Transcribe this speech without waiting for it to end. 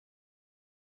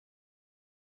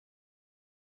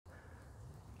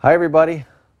Hi everybody,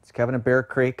 it's Kevin at Bear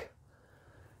Creek.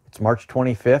 It's March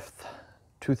 25th,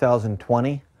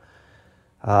 2020.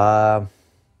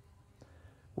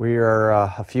 We are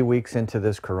a few weeks into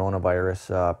this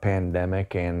coronavirus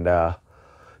pandemic, and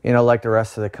like the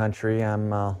rest of the country, I'm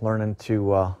learning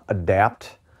to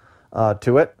adapt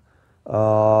to it.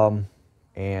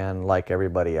 And like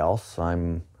everybody else,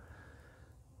 I'm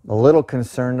a little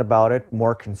concerned about it,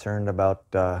 more concerned about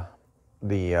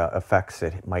the effects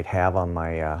it might have on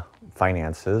my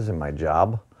finances and my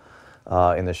job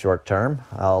in the short term.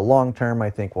 Long term,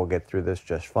 I think we'll get through this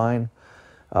just fine.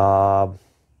 Had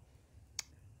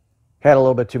a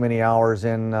little bit too many hours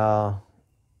in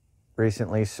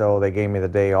recently, so they gave me the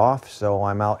day off. So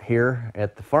I'm out here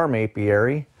at the farm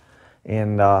apiary,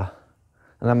 and I'm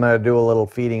going to do a little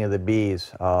feeding of the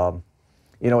bees.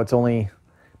 It's only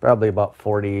probably about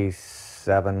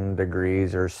 47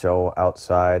 degrees or so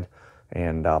outside,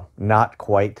 and not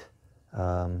quite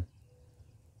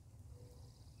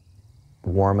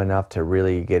warm enough to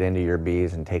really get into your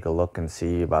bees and take a look and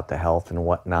see about the health and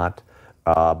whatnot.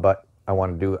 But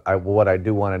what I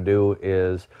do want to do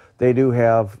is, they do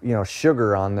have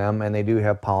sugar on them, and they do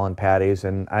have pollen patties,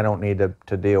 and I don't need to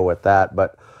deal with that.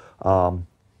 But I'm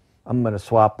going to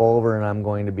swap over, and I'm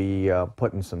going to be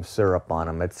putting some syrup on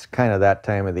them. It's kind of that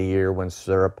time of the year when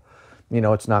syrup,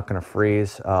 it's not going to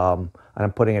freeze. And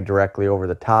I'm putting it directly over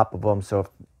the top of them, so if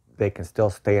they can still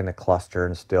stay in the cluster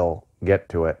and still get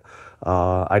to it.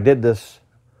 I did this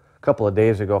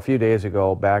a few days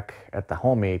ago, back at the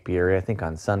home apiary, I think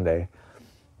on Sunday,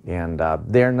 and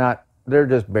they're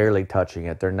just barely touching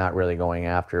it. They're not really going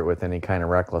after it with any kind of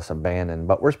reckless abandon.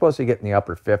 But we're supposed to get in the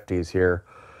upper 50s here,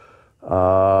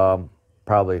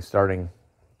 probably starting,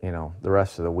 the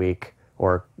rest of the week,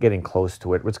 or getting close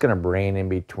to it. It's going to rain in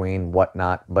between,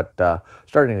 whatnot, but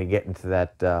starting to get into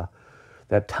that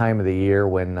time of the year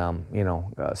when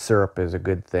syrup is a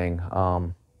good thing.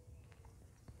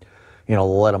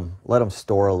 Let them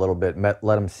store a little bit, let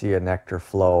them see a nectar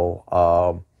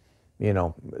flow.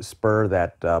 Spur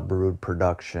that brood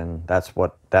production. That's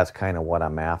kind of what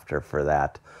I'm after for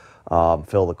that.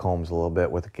 Fill the combs a little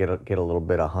bit with get a little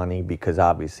bit of honey, because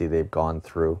obviously they've gone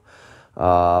through.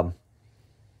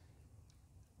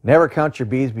 Never count your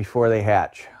bees before they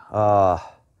hatch.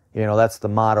 That's the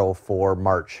motto for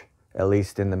March, at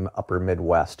least in the upper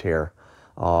Midwest here.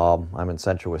 I'm in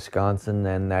central Wisconsin,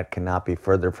 and that cannot be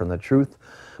further from the truth.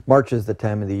 March is the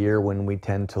time of the year when we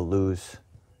tend to lose,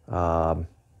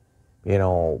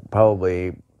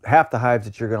 probably half the hives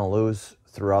that you're going to lose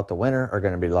throughout the winter are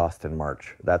going to be lost in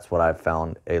March. That's what I've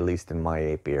found, at least in my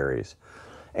apiaries.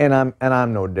 And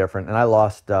I'm no different. And I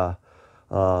lost,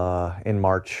 in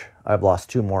March, I've lost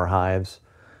 2 more hives.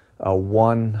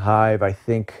 One hive, I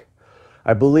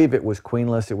believe it was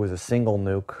queenless. It was a single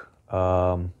nuke.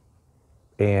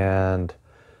 And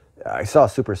I saw a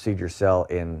supersedure cell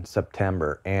in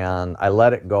September, and I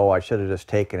let it go. I should have just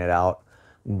taken it out,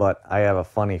 but I have a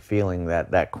funny feeling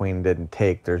that queen didn't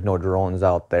take. There's no drones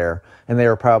out there, and they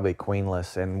were probably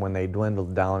queenless. And when they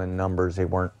dwindled down in numbers, they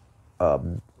weren't,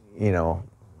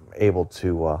 able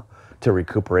to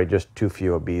recuperate. Just too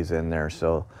few of bees in there,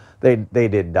 so they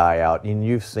did die out. And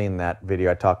you've seen that video.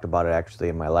 I talked about it actually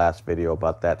in my last video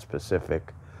about that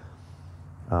specific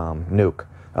nuke.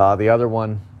 The other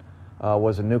one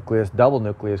was a double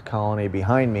nucleus colony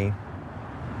behind me,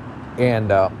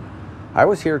 and I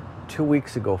was here 2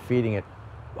 weeks ago feeding it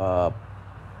a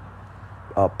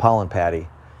pollen patty,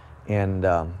 and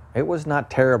it was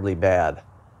not terribly bad.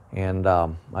 And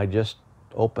I just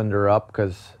opened her up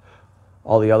because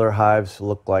all the other hives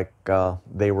looked like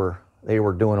they were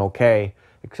doing okay,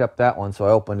 except that one. So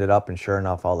I opened it up, and sure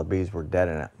enough, all the bees were dead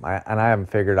in it. And I haven't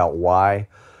figured out why.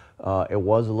 It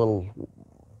was a little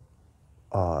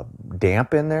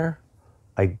damp in there.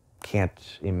 I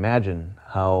can't imagine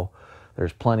how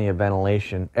there's plenty of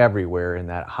ventilation everywhere in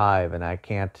that hive, and I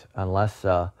can't, unless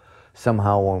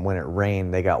somehow when it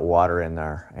rained they got water in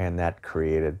there, and that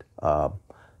created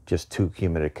just too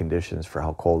humid conditions for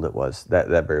how cold it was.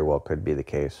 That very well could be the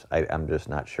case. I'm just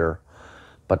not sure.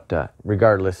 But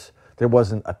regardless, there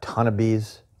wasn't a ton of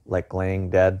bees like laying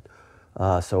dead,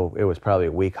 so it was probably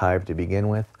a weak hive to begin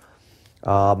with.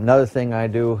 Another thing I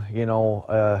do,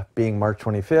 being March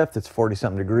 25th, it's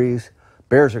 40-something degrees.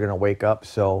 Bears are going to wake up,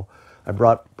 so I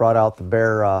brought out the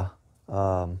bear,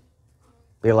 the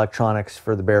electronics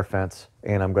for the bear fence,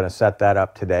 and I'm going to set that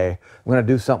up today. I'm going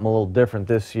to do something a little different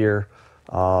this year.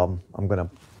 I'm going to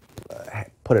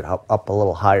put it up a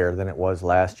little higher than it was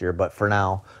last year, but for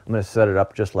now, I'm going to set it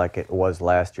up just like it was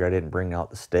last year. I didn't bring out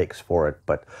the stakes for it,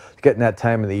 but it's getting that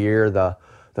time of the year. The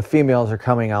females are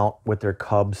coming out with their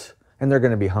cubs, and they're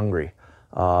going to be hungry.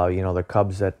 You know, the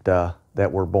cubs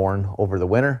that were born over the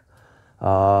winter.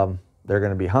 They're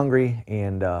going to be hungry,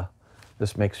 and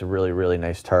this makes a really, really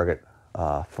nice target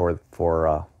for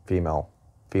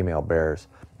female bears,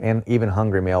 and even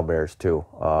hungry male bears too.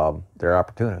 They're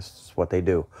opportunists. It's what they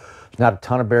do. There's not a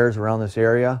ton of bears around this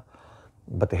area,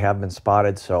 but they have been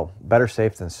spotted, so better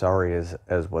safe than sorry is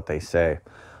what they say.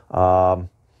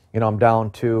 You know, I'm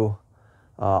down to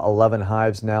 11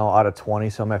 hives now out of 20,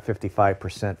 so I'm at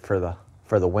 55%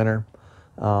 for the winter.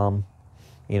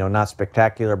 You know, not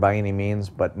spectacular by any means,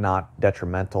 but not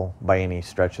detrimental by any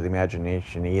stretch of the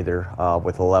imagination either.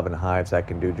 With 11 hives, I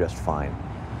can do just fine.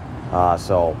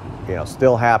 So, you know,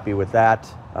 still happy with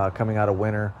that coming out of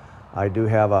winter. I do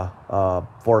have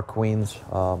 4 queens,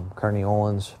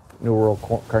 Carneolans, New World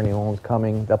Carneolans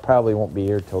coming. That probably won't be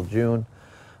here till June.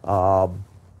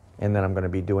 And then I'm going to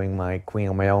be doing my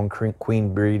own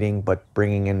queen breeding, but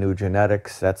bringing in new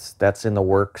genetics. That's in the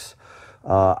works.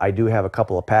 I do have a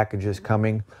couple of packages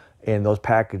coming, and those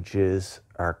packages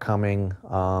are coming,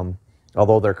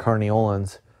 although they're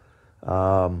Carneolans,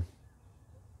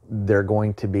 they're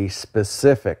going to be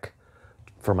specific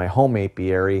for my home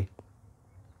apiary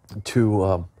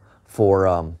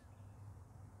for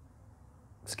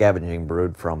scavenging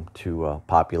brood to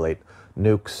populate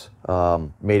nukes,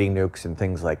 mating nukes, and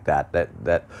things like that.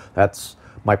 That's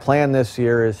my plan this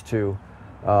year, is to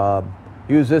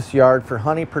use this yard for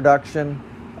honey production.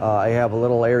 I have a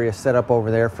little area set up over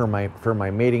there for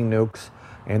my mating nukes,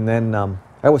 and then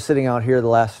I was sitting out here the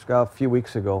last few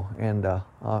weeks ago, and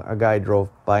a guy drove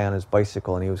by on his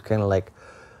bicycle, and he was kind of like,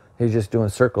 he's just doing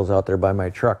circles out there by my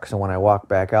truck. So when I walked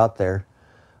back out there,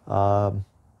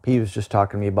 he was just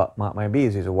talking to me about my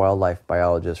bees. He's a wildlife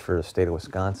biologist for the state of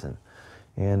Wisconsin,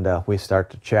 and we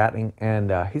started chatting,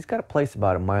 and he's got a place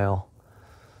about a mile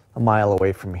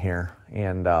away from here,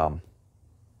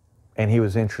 and he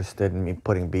was interested in me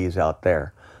putting bees out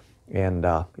there. And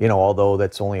you know, although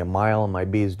that's only a mile and my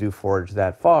bees do forage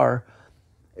that far,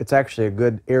 it's actually a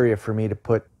good area for me to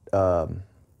put the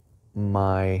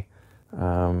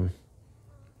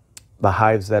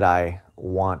hives that I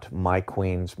want my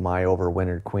queens, my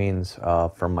overwintered queens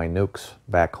from my nukes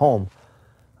back home,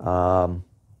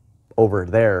 over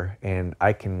there, and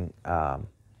I can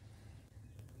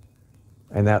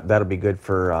and that'll be good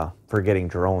for getting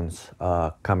drones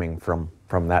coming from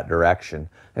that direction,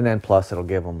 and then plus it'll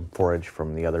give them forage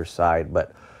from the other side.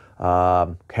 But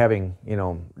having, you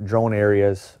know, drone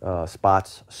areas,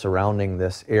 spots surrounding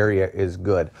this area is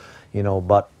good. You know,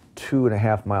 but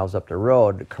 2.5 miles up the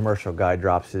road, a commercial guy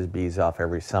drops his bees off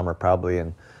every summer, probably,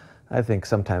 and I think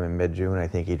sometime in mid-June, I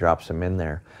think he drops them in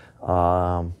there.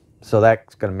 So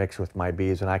that's going to mix with my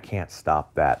bees, and I can't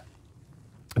stop that.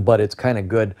 But it's kind of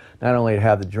good not only to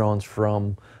have the drones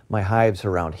from my hives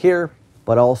around here,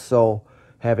 but also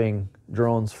having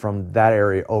drones from that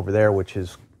area over there, which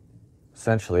is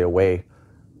essentially away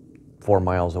 4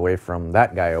 miles away from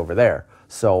that guy over there.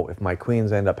 So if my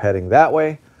queens end up heading that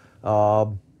way,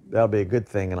 that'll be a good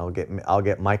thing, and I'll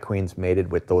get my queens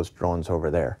mated with those drones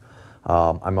over there.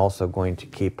 I'm also going to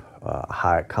keep a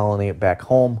hive colony back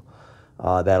home.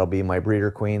 That'll be my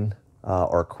breeder queen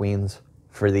or queens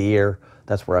for the year.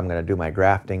 That's where I'm going to do my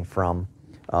grafting from.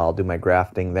 I'll do my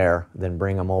grafting there, then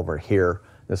bring them over here.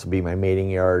 This will be my mating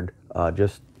yard,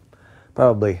 just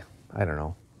probably, I don't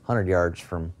know, 100 yards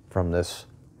from this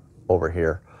over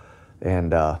here.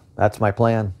 And that's my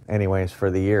plan anyways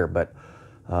for the year. But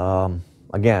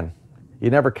again, you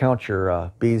never count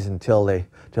your bees until they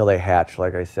hatch.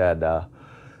 Like I said,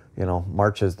 you know,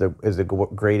 March is a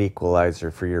great equalizer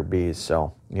for your bees.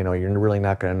 So, you know, you're really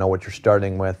not going to know what you're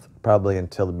starting with probably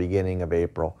until the beginning of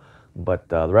April. But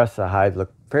the rest of the hives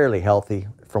look fairly healthy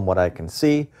from what I can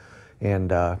see,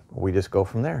 and we just go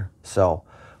from there. So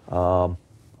I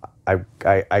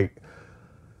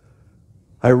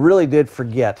really did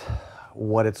forget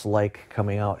what it's like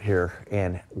coming out here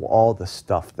and all the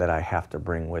stuff that I have to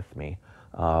bring with me.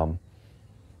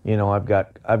 You know, I've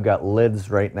got lids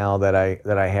right now that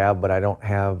I have, but I don't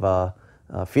have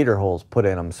feeder holes put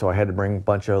in them. So I had to bring a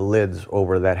bunch of lids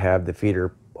over that have the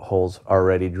feeder holes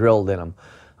already drilled in them.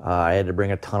 I had to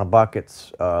bring a ton of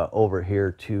buckets over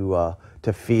here to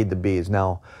feed the bees.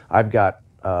 Now I've got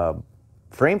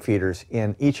frame feeders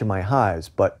in each of my hives,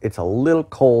 but it's a little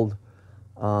cold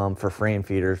for frame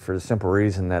feeders for the simple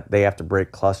reason that they have to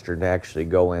break cluster to actually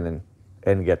go in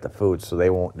and get the food, so they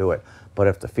won't do it. But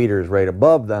if the feeder is right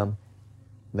above them,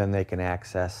 then they can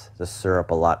access the syrup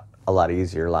a lot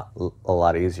easier,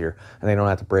 and they don't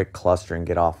have to break cluster and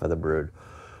get off of the brood.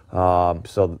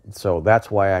 So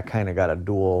that's why I kind of got a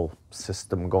dual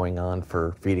system going on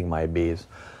for feeding my bees.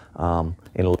 In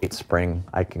late spring,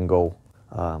 I can go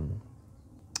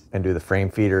and do the frame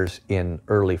feeders in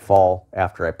early fall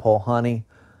after I pull honey.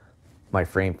 My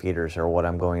frame feeders are what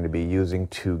I'm going to be using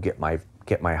to get my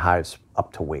hives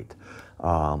up to weight.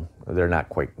 They're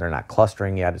not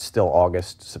clustering yet. It's still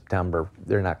August, September.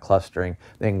 They're not clustering.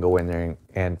 They can go in there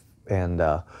and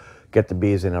get the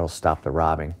bees, and it'll stop the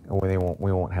robbing. And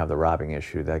we won't have the robbing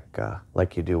issue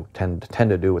like you do tend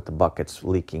to do with the buckets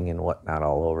leaking and whatnot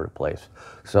all over the place.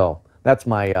 So that's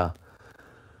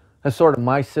that's sort of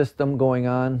my system going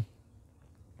on.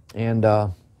 And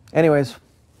anyways,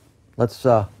 let's.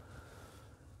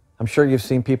 I'm sure you've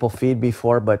seen people feed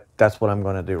before, but that's what I'm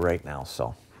going to do right now.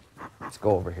 So let's go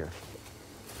over here.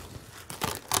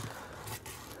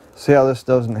 See how this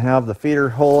doesn't have the feeder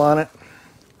hole on it?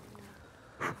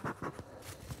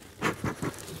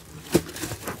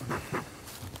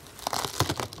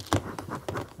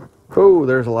 Oh,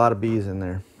 there's a lot of bees in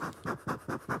there.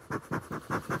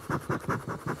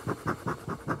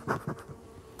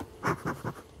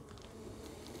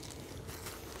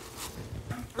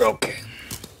 Okay.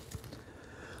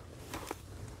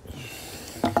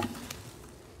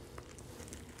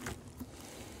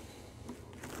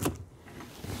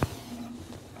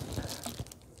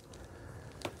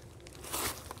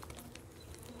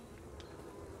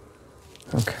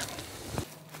 Okay.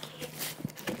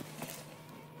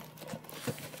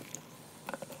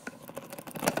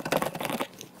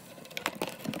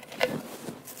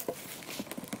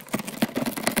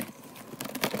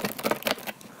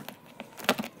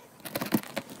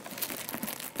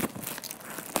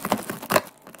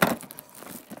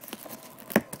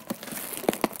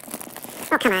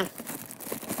 Oh, come on.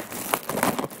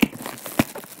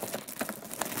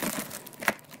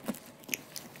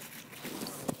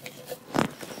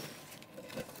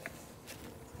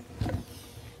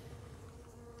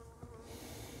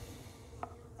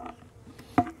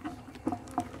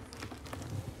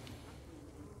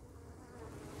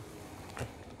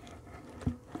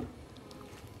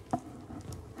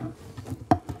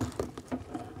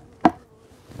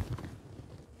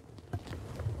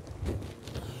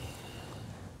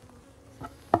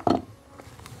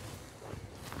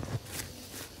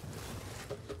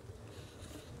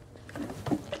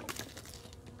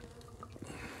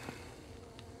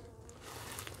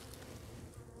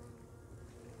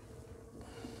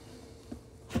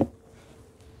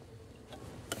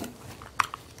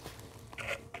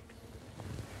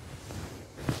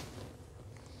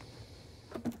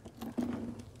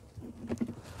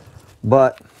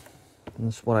 But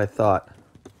that's what I thought.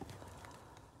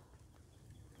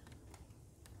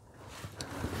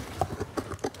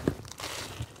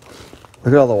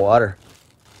 Look at all the water.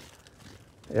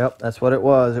 Yep, that's what it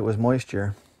was. It was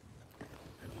moisture.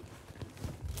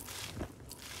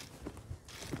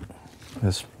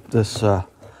 This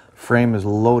frame is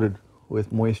loaded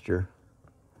with moisture.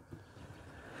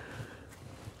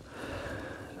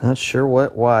 Not sure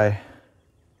why,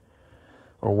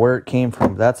 or where it came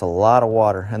from. That's a lot of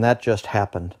water, and that just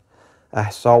happened. I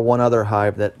saw one other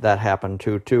hive that happened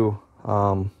to too.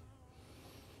 I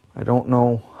don't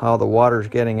know how the water's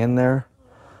getting in there,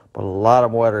 but a lot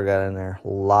of water got in there. A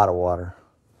lot of water.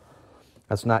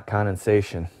 That's not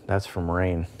condensation. That's from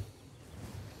rain.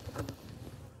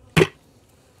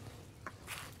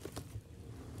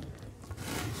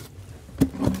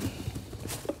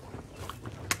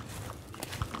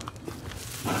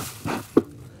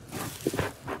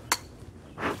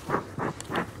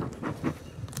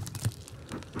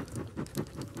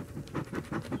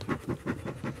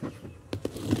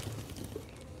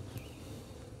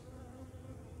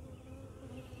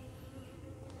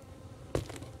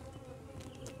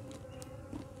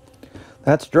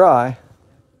 That's dry.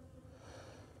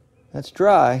 That's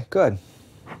dry. Good.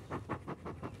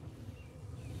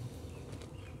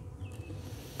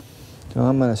 So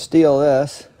I'm going to steal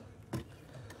this.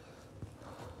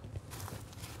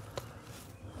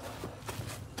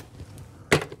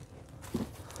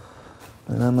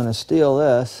 And I'm going to steal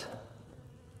this.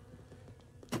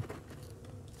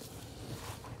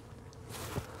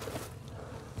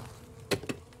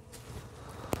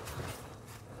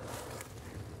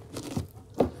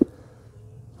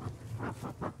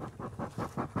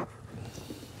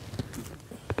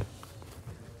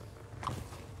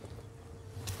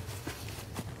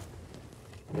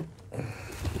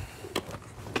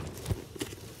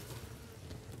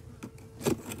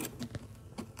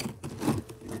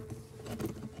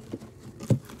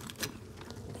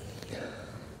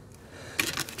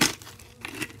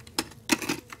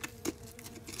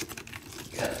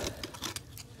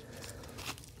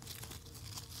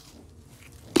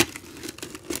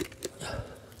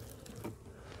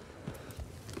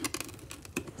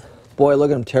 Boy,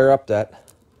 look at him tear up that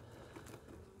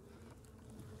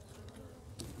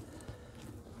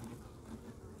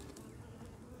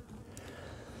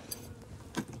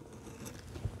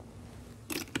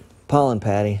pollen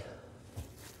patty.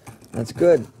 That's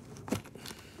good.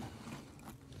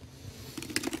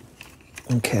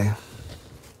 Okay.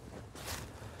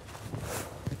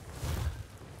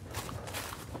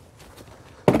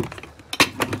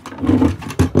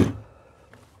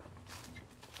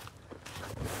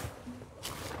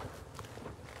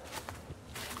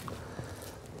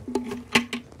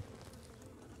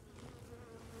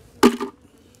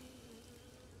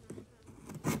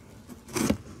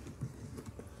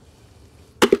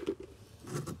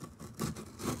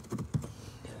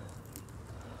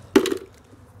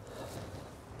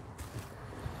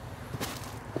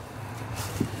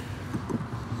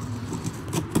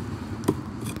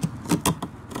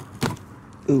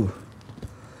 Ooh.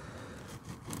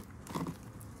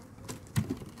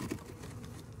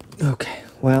 Okay,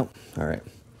 well, all right.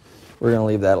 We're gonna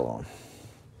leave that alone.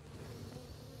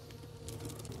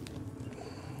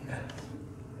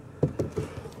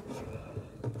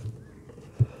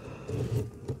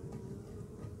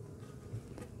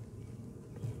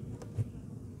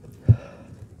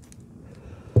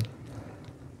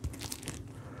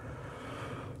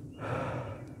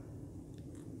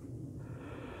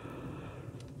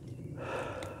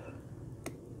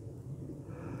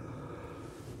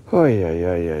 Oh, yeah.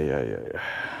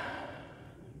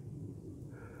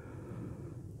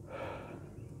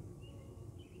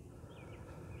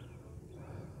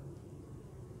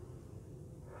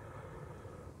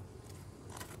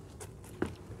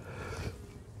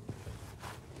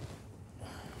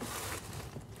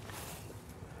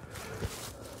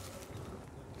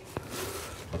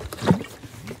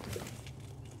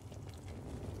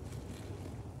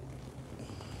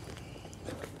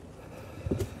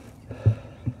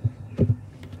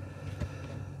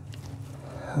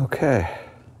 Okay.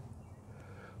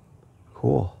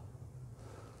 Cool.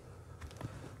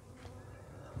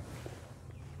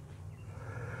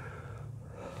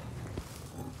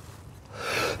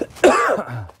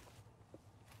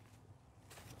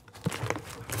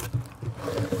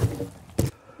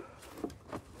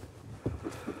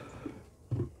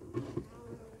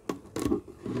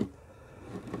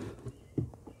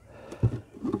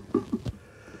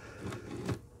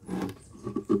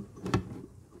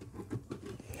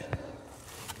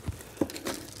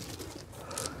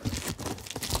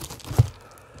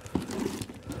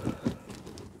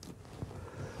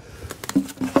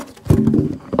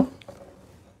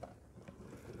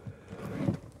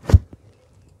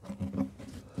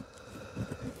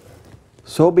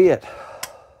 So be it.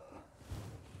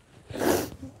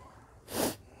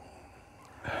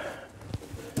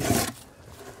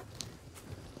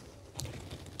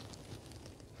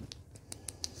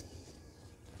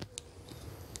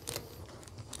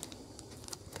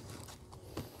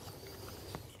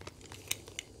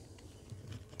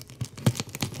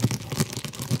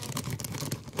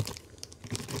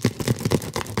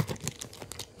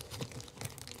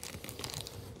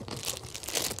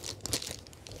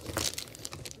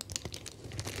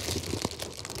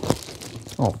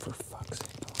 Oh, for fuck's sake.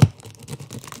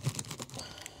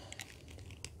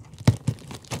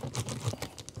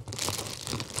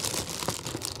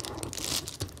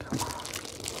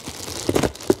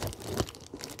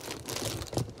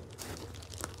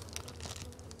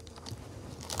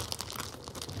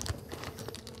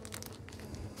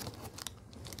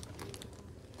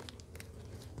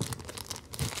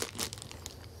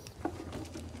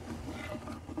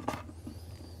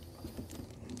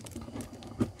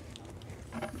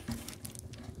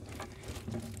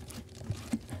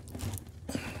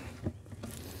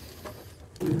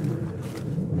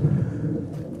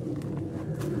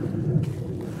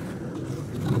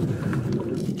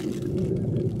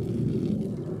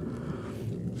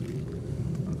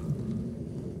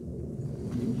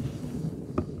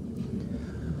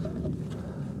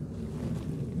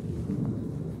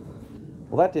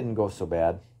 Well, that didn't go so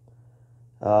bad.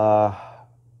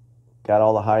 Got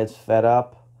all the hives fed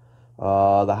up.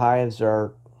 The hives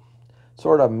are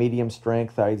sort of medium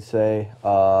strength, I'd say.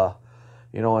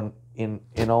 You know,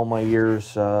 in all my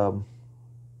years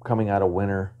coming out of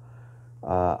winter,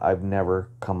 I've never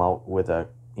come out with a,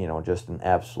 you know, just an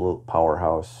absolute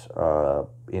powerhouse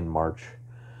in March.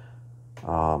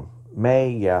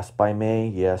 May, yes, by May,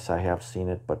 yes, I have seen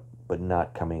it, but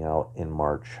not coming out in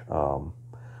March.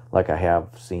 Like I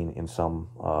have seen in some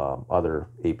other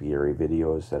apiary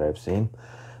videos that I've seen.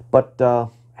 But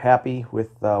happy with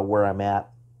where I'm at.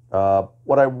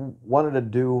 What I wanted to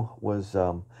do was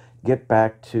get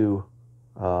back to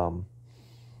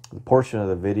the portion of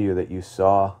the video that you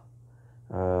saw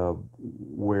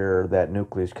where that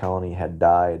nucleus colony had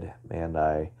died, and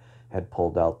I had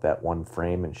pulled out that one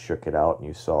frame and shook it out, and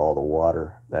you saw all the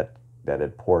water that that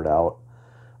had poured out.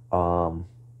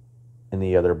 In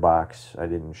the other box, I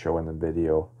didn't show in the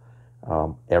video,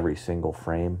 every single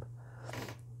frame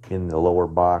in the lower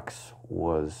box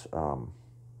was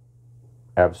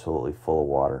absolutely full of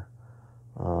water.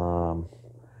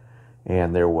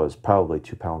 And there was probably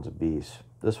 2 pounds of bees.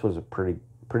 This was a pretty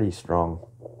strong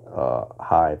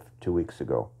hive 2 weeks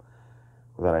ago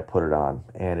that I put it on,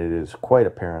 and it is quite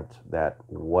apparent that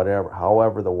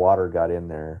however the water got in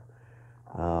there,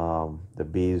 the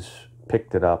bees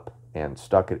picked it up and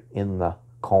stuck it in the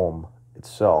comb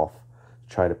itself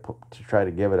to try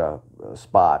to give it a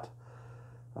spot,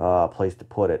 place to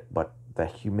put it. But the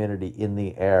humidity in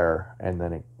the air, and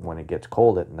then when it gets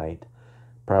cold at night,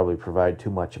 probably provide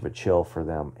too much of a chill for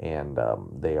them, and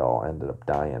they all ended up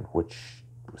dying, which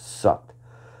sucked.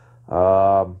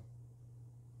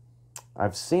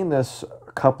 I've seen this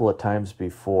a couple of times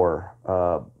before.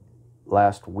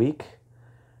 Last week,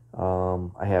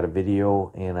 I had a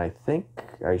video, and I think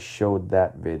I showed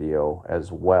that video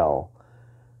as well,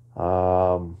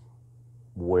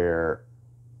 where,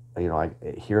 you know,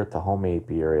 here at the home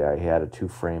apiary, I had a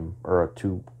 5/5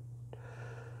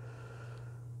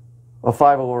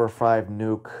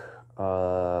 nuke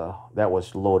that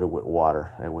was loaded with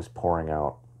water. It was pouring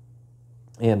out.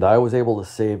 And I was able to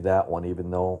save that one,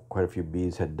 even though quite a few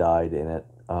bees had died in it.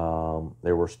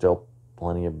 There were still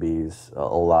plenty of bees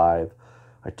alive.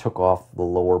 I took off the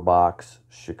lower box,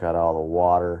 shook out all the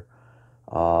water,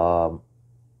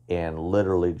 and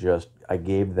literally I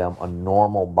gave them a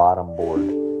normal bottom board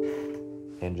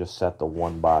and just set the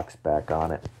one box back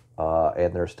on it.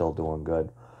 And they're still doing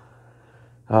good.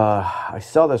 I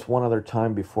saw this one other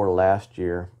time before last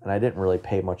year, and I didn't really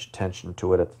pay much attention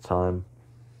to it at the time.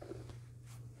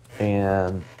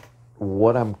 And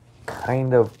what I'm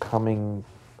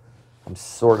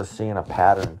sort of seeing a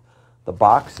pattern. The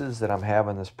boxes that I'm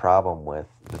having this problem with,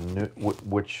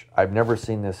 which I've never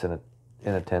seen this in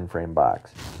a 10 frame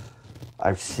box.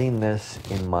 I've seen this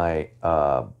in my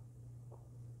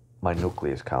my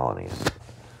nucleus colonies.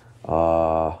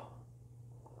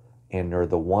 And they're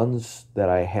the ones that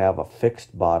I have a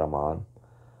fixed bottom on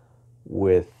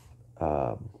with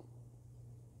a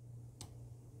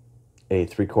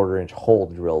 3/4 inch hole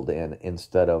drilled in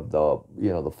instead of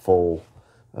the full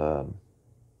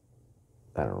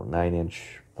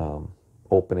 9-inch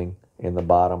opening in the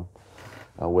bottom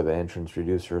with an entrance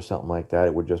reducer or something like that.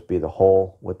 It would just be the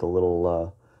hole with the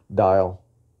little dial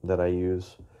that I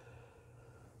use.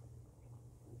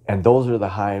 And those are the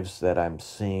hives that I'm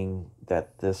seeing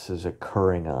that this is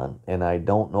occurring on. And I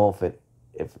don't know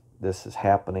if this is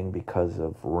happening because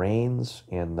of rains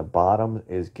and the bottom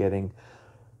is getting...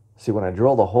 See, when I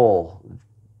drill the hole,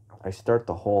 I start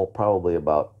the hole probably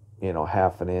about,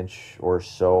 1/2 inch or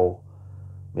so,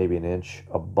 maybe an inch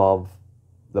above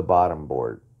the bottom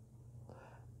board.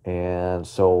 And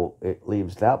so it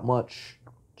leaves that much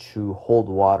to hold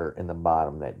water in the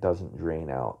bottom that doesn't drain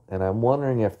out. And I'm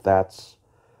wondering if that's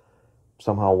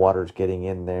somehow water's getting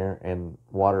in there and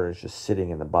water is just sitting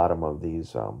in the bottom of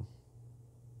these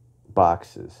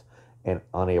boxes and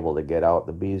unable to get out.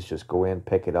 The bees just go in,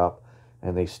 pick it up,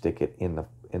 and they stick it in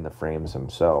the frames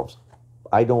themselves.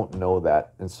 I don't know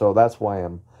that, and so that's why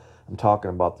I'm talking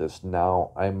about this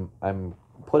now. I'm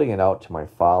putting it out to my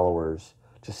followers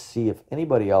to see if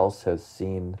anybody else has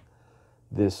seen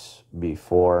this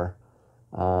before,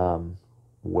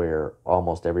 where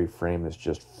almost every frame is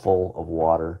just full of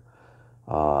water.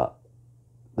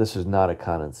 This is not a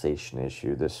condensation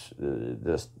issue.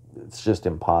 It's just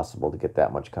impossible to get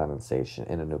that much condensation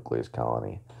in a nucleus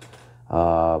colony.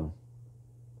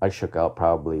 I shook out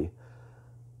probably,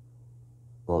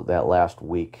 that last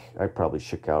week, I probably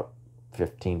shook out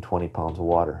 15-20 pounds of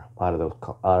water out of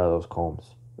those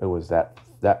combs. It was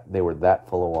they were that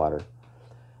full of water.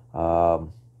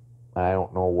 I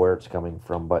don't know where it's coming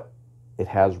from, but it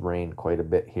has rained quite a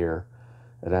bit here,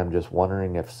 and I'm just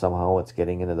wondering if somehow it's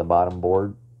getting into the bottom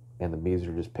board and the bees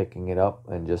are just picking it up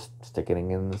and just sticking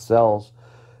it in the cells,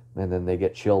 and then they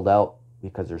get chilled out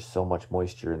because there's so much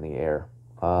moisture in the air.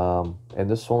 And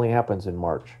this only happens in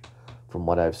March, from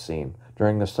what I've seen.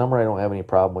 During the summer, I don't have any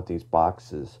problem with these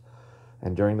boxes,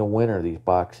 and during the winter, these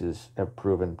boxes have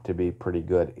proven to be pretty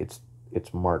good. It's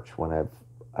March when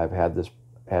I've had this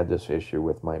issue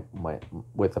with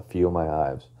with a few of my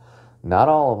hives, not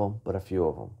all of them, but a few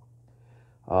of them.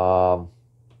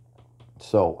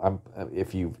 So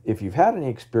if you've had any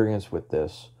experience with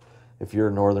this, if you're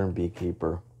a northern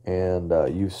beekeeper and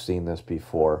you've seen this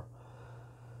before,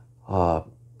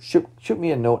 shoot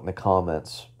me a note in the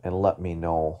comments and let me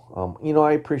know.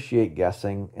 I appreciate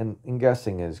guessing, and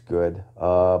guessing is good,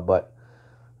 but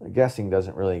guessing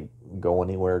doesn't really go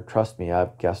anywhere. Trust me,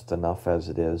 I've guessed enough as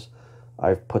it is.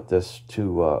 I've put this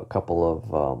to a couple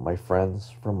of my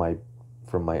friends from my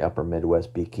upper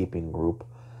Midwest beekeeping group.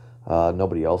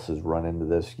 Nobody else has run into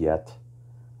this yet,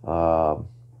 but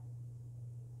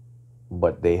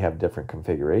they have different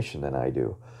configuration than I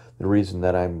do. The reason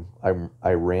that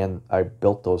I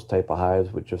built those type of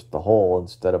hives with just the hole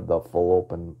instead of the full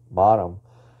open bottom.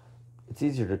 It's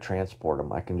easier to transport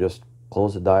them. I can just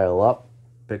close the dial up,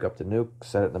 pick up the nuke,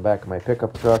 set it in the back of my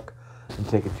pickup truck, and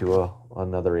take it to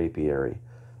another apiary.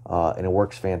 And it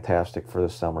works fantastic for the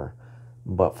summer.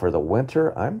 But for the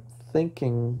winter, I'm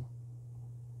thinking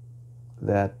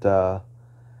that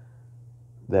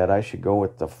that I should go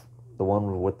with the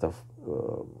one with the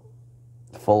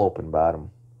full open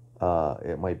bottom.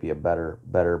 It might be a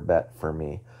better bet for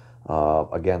me.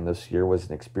 Again, this year was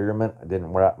an experiment. I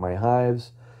didn't wrap my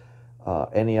hives,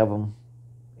 any of them,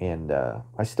 and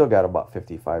I still got about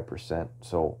 55%.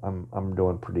 So I'm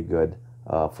doing pretty good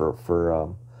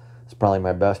for it's probably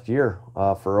my best year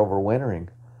for overwintering.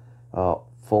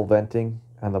 Full venting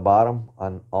on the bottom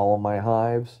on all of my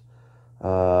hives.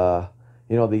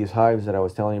 You know, these hives that I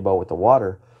was telling you about with the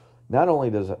water, not only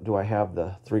do I have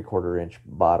the 3/4 inch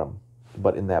bottom,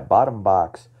 but in that bottom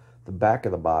box, the back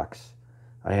of the box,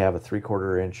 I have a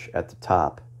 3/4 inch at the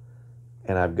top,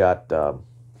 and I've got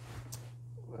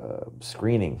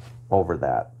screening over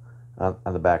that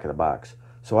on the back of the box.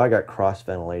 So I got cross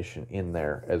ventilation in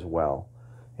there as well.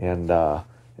 And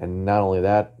not only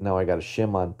that, now I got a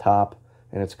shim on top,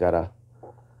 and it's got a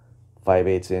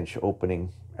 5/8 inch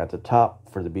opening at the top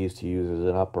for the bees to use as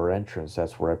an upper entrance.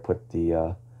 That's where I put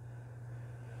the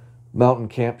mountain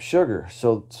camp sugar.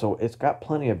 So it's got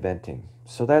plenty of venting.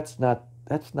 So that's not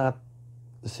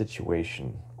the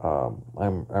situation.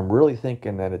 I'm really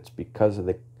thinking that it's because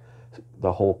of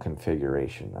the whole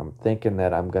configuration. I'm thinking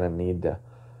that I'm going to need to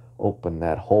open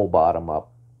that whole bottom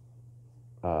up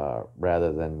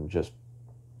rather than just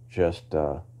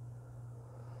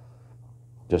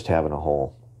having a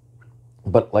hole.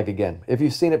 But like, again, if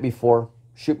you've seen it before,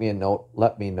 shoot me a note,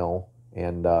 let me know,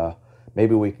 and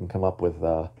maybe we can come up with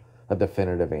a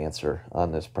definitive answer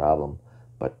on this problem.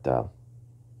 But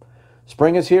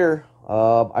spring is here.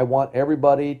 I want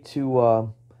everybody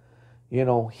to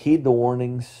heed the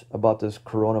warnings about this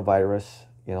coronavirus.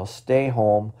 Stay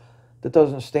home.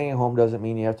 Staying home doesn't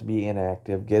mean you have to be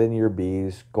inactive. Get in your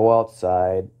bees, go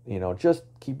outside, just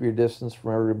keep your distance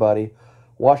from everybody,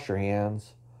 wash your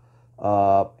hands,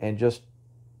 and just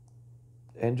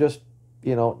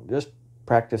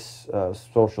practice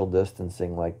social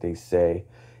distancing like they say.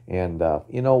 And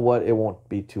you know what? It won't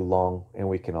be too long, and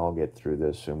we can all get through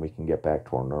this, and we can get back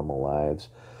to our normal lives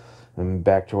and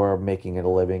back to our making it a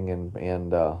living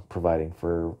and providing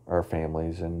for our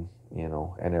families and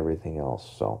everything else.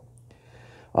 So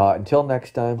until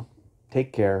next time,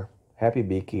 take care. Happy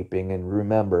beekeeping, and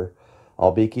remember,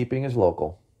 all beekeeping is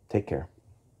local. Take care.